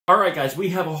Alright guys, we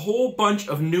have a whole bunch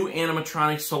of new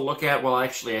animatronics to look at. Well,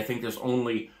 actually, I think there's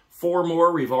only 4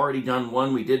 more. We've already done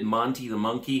one. We did Monty the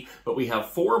Monkey, but we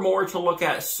have 4 more to look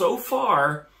at so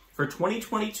far for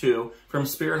 2022 from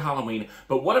Spirit Halloween.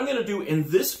 But what I'm going to do in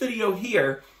this video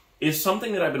here is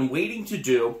something that I've been waiting to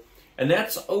do, and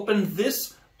that's open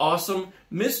this awesome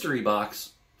mystery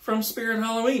box from Spirit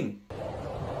Halloween.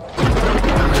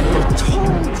 I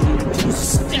told you to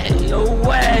stay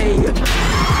away!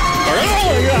 Oh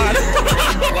my god!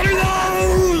 What are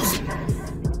those?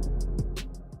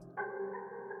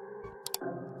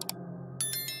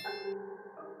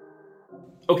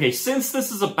 Okay, since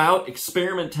this is about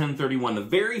Experiment 1031, the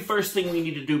very first thing we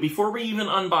need to do before we even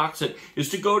unbox it is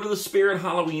to go to the Spirit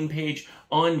Halloween page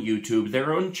on YouTube,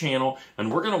 their own channel, and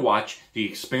we're going to watch the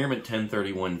Experiment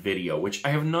 1031 video, which I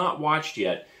have not watched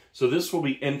yet, so this will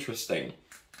be interesting.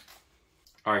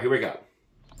 Alright, here we go.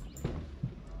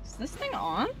 Is this thing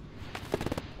on?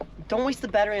 Don't waste the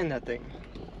battery in that thing.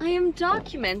 I am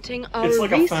documenting our research. It's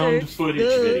like research. a found footage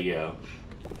video.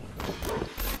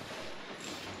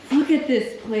 Look at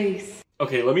this place.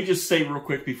 Okay, let me just say real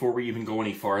quick before we even go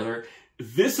any farther.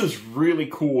 This is really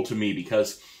cool to me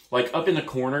because, like, up in the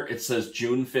corner, it says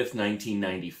June 5th,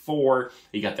 1994.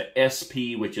 You got the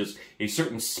SP, which is a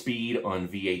certain speed on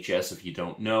VHS, if you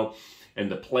don't know. And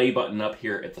the play button up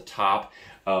here at the top.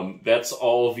 That's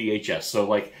all VHS. So,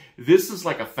 like, this is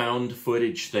like a found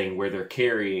footage thing where they're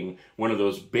carrying one of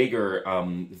those bigger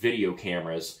video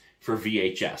cameras for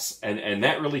VHS. And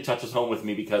that really touches home with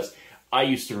me because I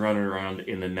used to run around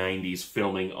in the 90s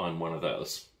filming on one of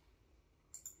those.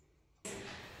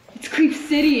 It's Creep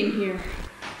City in here.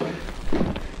 I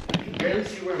can barely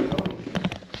see where I'm going.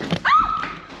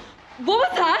 Ah! What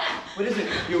was that? What is it?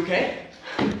 You okay?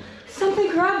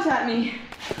 Something grabbed at me.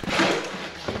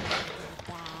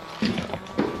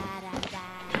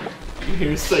 You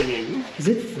hear singing. Is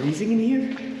it freezing in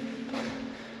here?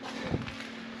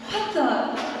 What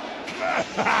the?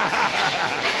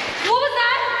 What was that?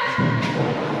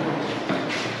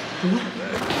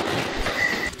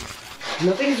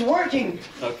 Nothing's working.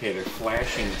 Okay, they're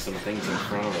flashing some things in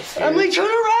front of us here. Emily, turn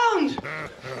around!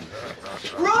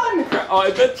 Run! Oh,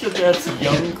 I bet you that's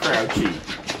young Crouchy.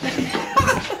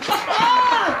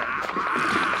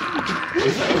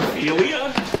 Is that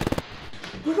Ophelia?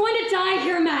 We're going to die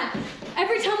here, Matt.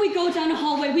 Every time we go down a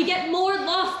hallway, we get more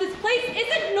lost. This place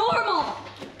isn't normal.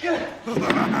 Come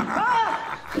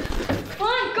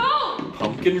on, go!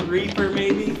 Pumpkin Reaper,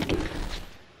 maybe?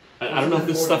 I don't know if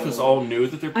this stuff is all new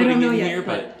that they're putting in here,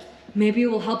 but maybe it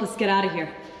will help us get out of here.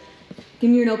 Give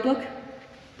me your notebook.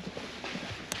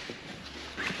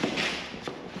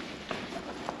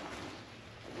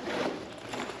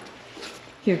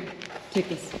 Here, take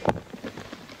this.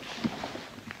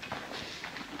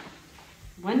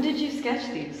 When did you sketch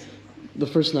these? The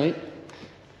first night,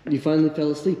 you finally fell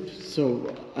asleep,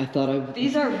 so I thought I would...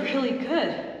 These are really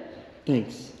good.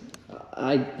 Thanks.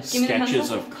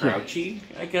 sketches of Crouchy,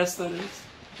 I guess that is.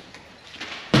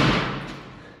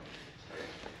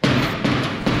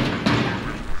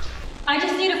 I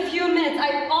just need a few minutes.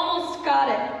 I almost got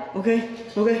it. Okay.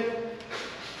 Emily?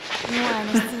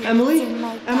 Emily?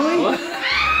 What?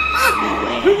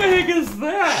 Who the heck is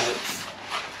that?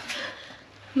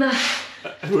 Nah.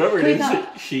 Whoever it is,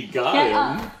 she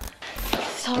got him.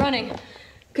 Still running.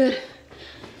 Good.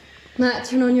 Matt,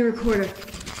 turn on your recorder.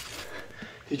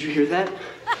 Did you hear that?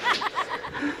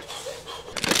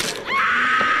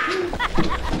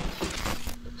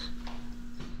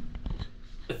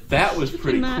 That was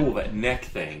pretty cool, that neck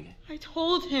thing. I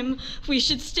told him we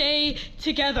should stay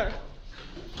together.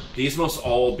 These must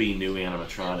all be new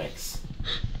animatronics.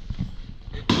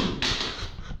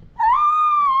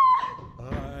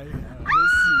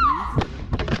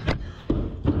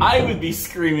 I would be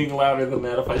screaming louder than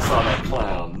that if I saw that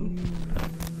clown.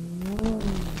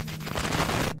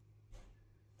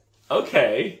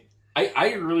 Okay.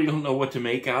 I really don't know what to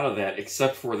make out of that,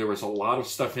 except for there was a lot of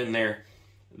stuff in there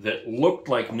that looked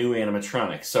like new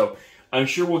animatronics. So I'm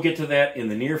sure we'll get to that in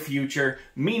the near future.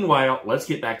 Meanwhile, let's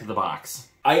get back to the box.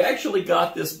 I actually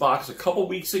got this box a couple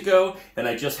weeks ago, and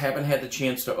I just haven't had the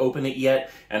chance to open it yet,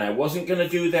 and I wasn't going to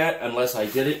do that unless I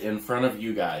did it in front of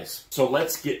you guys. So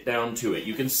let's get down to it.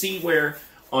 You can see where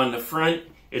on the front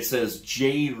it says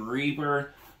J.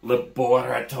 Reaper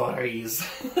Laboratories.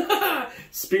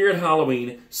 Spirit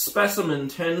Halloween, Specimen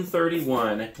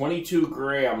 1031, 22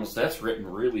 grams. That's written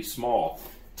really small.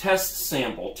 Test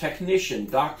sample, technician,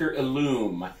 Dr.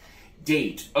 Illume.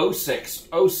 Date,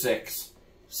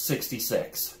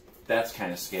 06/06/66. That's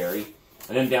kind of scary.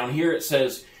 And then down here it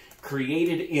says,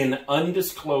 created in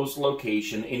undisclosed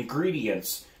location,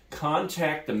 ingredients,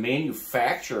 Contact the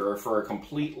manufacturer for a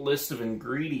complete list of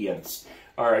ingredients.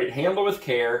 All right, handle with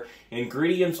care.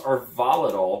 Ingredients are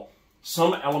volatile.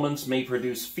 Some elements may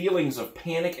produce feelings of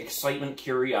panic, excitement,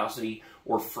 curiosity,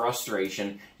 or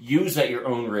frustration. Use at your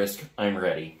own risk. I'm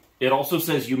ready. It also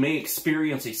says you may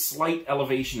experience a slight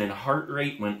elevation in heart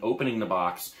rate when opening the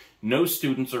box. No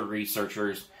students or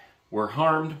researchers were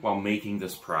harmed while making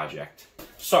this project.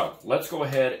 So, let's go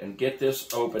ahead and get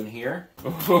this open here.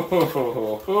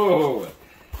 Oh,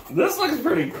 this looks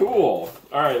pretty cool.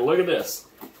 All right, look at this.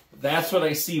 That's what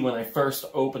I see when I first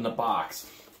open the box.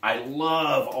 I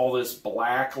love all this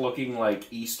black looking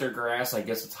like Easter grass. I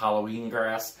guess it's Halloween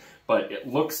grass, but it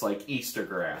looks like Easter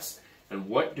grass. And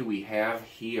what do we have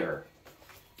here?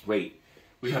 Wait,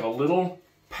 we have a little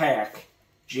pack,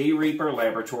 J. Reaper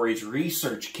Laboratories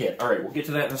Research Kit. All right, we'll get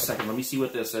to that in a second. Let me see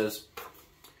what this is.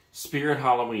 Spirit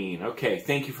Halloween. Okay,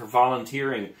 thank you for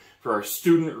volunteering for our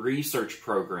student research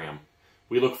program.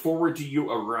 We look forward to you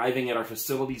arriving at our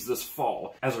facilities this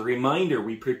fall. As a reminder,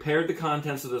 we prepared the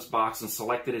contents of this box and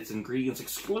selected its ingredients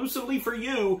exclusively for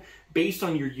you based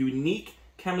on your unique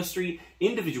chemistry,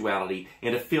 individuality,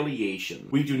 and affiliation.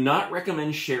 We do not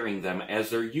recommend sharing them as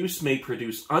their use may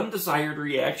produce undesired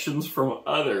reactions from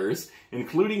others,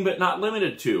 including but not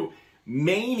limited to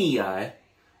mania,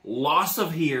 loss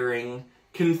of hearing,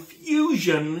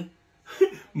 confusion,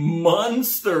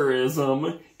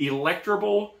 monsterism,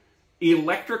 electrical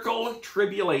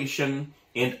tribulation,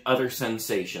 and other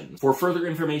sensations. For further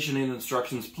information and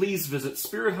instructions, please visit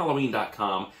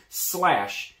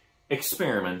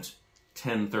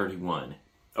spirithalloween.com/experiment1031.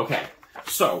 Okay,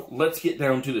 so let's get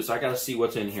down to this. I gotta see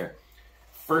what's in here.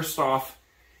 First off,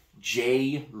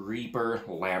 J. Reaper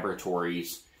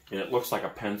Laboratories, and it looks like a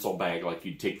pencil bag like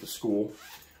you'd take to school.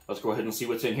 Let's go ahead and see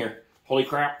what's in here. Holy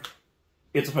crap,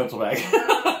 it's a pencil bag.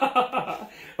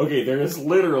 Okay, there is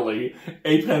literally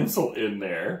a pencil in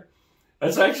there.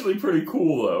 That's actually pretty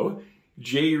cool, though.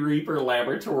 J. Reaper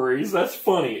Laboratories. That's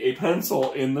funny. A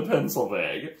pencil in the pencil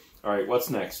bag. All right, what's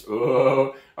next?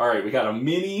 Oh, all right, we got a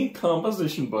mini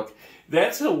composition book.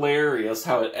 That's hilarious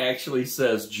how it actually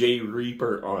says J.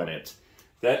 Reaper on it.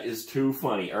 That is too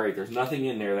funny. All right, there's nothing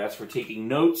in there. That's for taking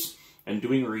notes and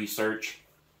doing research.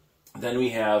 Then we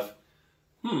have,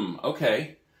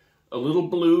 okay, a little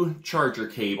blue charger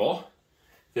cable.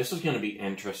 This is going to be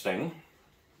interesting.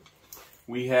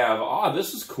 We have,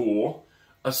 this is cool,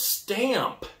 a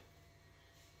stamp.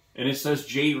 And it says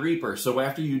J. Reaper. So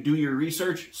after you do your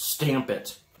research, stamp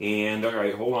it. And, all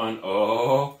right, hold on.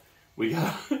 Oh, we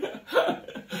got,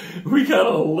 we got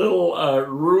a little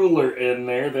ruler in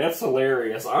there. That's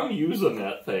hilarious. I'm using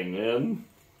that thing, man.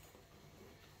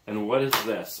 And what is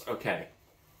this? Okay.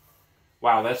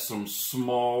 Wow, that's some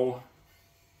small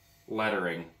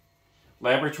lettering.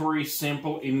 Laboratory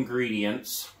sample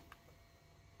ingredients.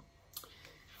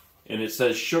 And it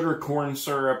says sugar, corn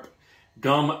syrup,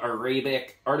 gum,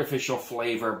 arabic, artificial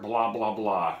flavor, blah, blah,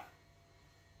 blah.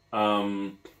 I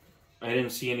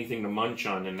didn't see anything to munch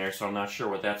on in there, so I'm not sure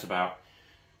what that's about.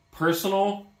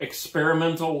 Personal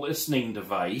experimental listening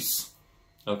device.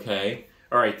 Okay.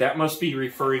 All right, that must be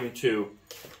referring to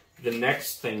the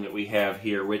next thing that we have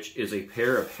here, which is a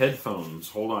pair of headphones.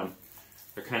 Hold on.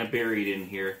 They're kind of buried in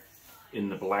here in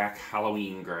the black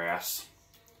Halloween grass.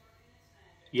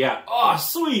 Yeah. Oh,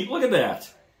 sweet. Look at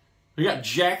that. We got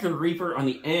Jack the Reaper on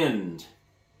the end.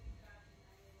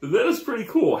 That is pretty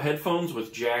cool. Headphones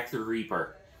with Jack the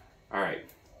Reaper. All right.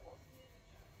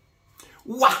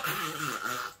 Wow.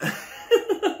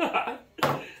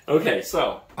 Okay,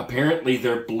 so apparently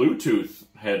they're Bluetooth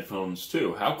headphones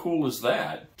too. How cool is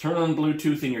that? Turn on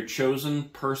Bluetooth in your chosen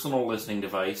personal listening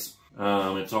device.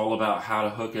 It's all about how to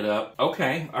hook it up.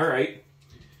 Okay, all right.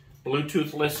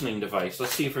 Bluetooth listening device.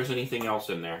 Let's see if there's anything else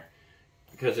in there.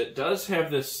 Because it does have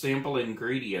this sample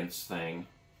ingredients thing.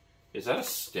 Is that a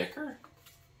sticker?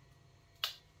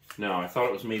 No, I thought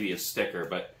it was maybe a sticker,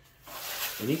 but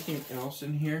anything else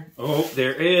in here? Oh,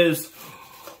 there is.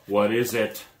 What is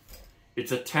it?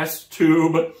 It's a test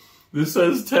tube. This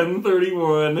says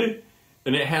 1031,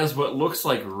 and it has what looks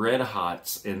like Red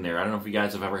Hots in there. I don't know if you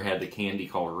guys have ever had the candy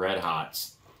called Red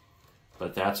Hots,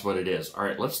 but that's what it is. All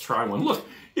right, let's try one. Look,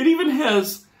 it even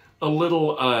has a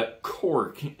little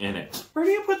cork in it. Where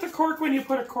do you put the cork when you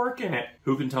put a cork in it?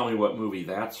 Who can tell me what movie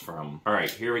that's from? All right,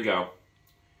 here we go.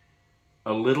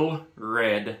 A little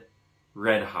red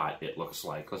hot, it looks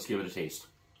like. Let's give it a taste.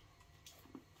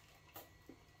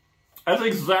 That's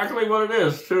exactly what it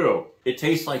is, too. It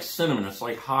tastes like cinnamon. It's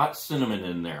like hot cinnamon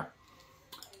in there.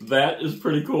 That is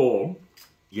pretty cool.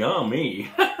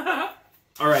 Yummy.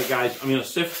 All right, guys, I'm going to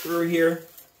sift through here.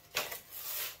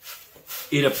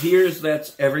 It appears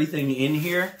that's everything in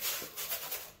here.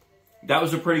 that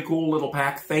was a pretty cool little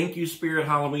pack. Thank you, Spirit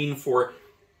Halloween, for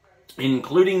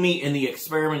including me in the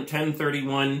Experiment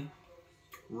 1031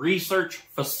 research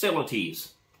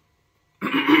facilities.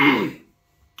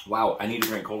 Wow, I need a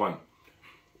drink. Hold on.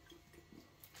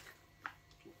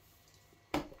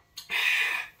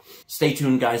 Stay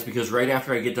tuned, guys, because right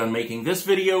after I get done making this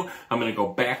video, I'm going to go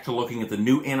back to looking at the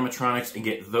new animatronics and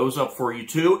get those up for you,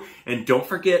 too. And don't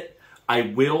forget, I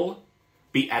will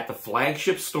be at the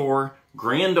flagship store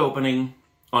grand opening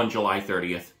on July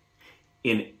 30th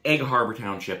in Egg Harbor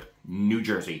Township, New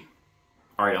Jersey.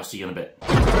 All right, I'll see you in a bit.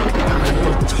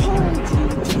 I told you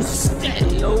to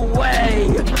stay away.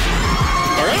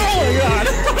 Oh, my God.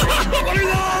 What are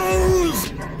those?